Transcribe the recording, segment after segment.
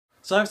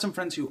So I have some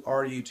friends who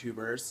are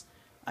YouTubers.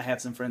 I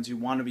have some friends who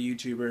want to be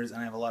YouTubers,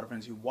 and I have a lot of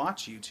friends who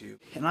watch YouTube.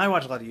 And I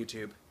watch a lot of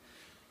YouTube.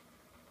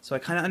 So I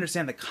kind of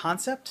understand the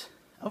concept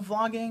of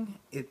vlogging.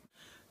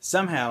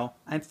 Somehow,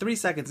 I'm 3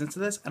 seconds into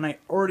this, and I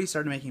already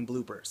started making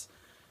bloopers.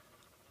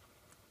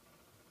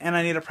 And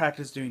I need to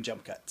practice doing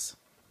jump cuts.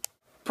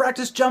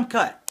 Practice jump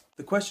cut!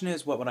 The question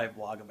is, what would I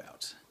vlog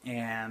about?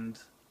 And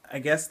I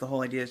guess the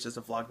whole idea is just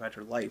a vlog about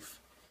your life.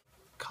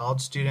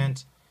 College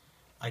student.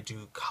 I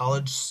do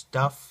college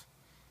stuff.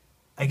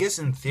 I guess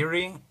in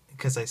theory,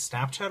 because I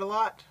Snapchat a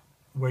lot,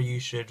 where you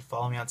should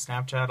follow me on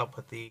Snapchat, I'll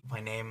put my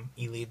name,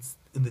 eLeads,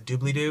 in the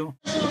doobly-doo.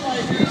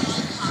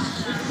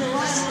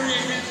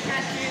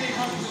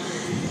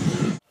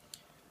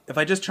 If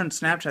I just turned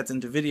Snapchats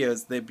into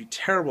videos, they'd be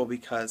terrible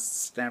because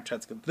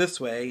Snapchats go this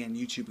way and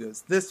YouTube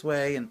goes this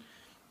way and...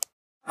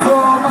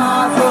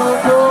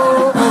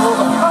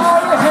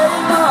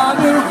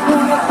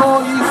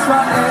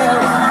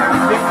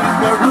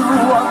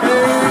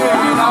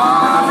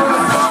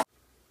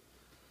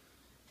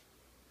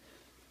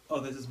 Oh,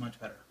 this is much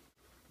better.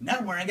 Now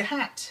I'm wearing a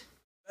hat.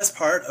 The best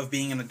part of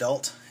being an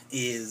adult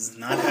is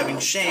not having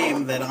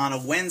shame that on a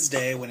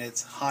Wednesday when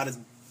it's hot as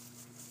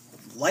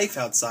life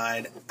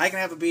outside, I can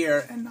have a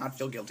beer and not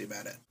feel guilty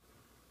about it.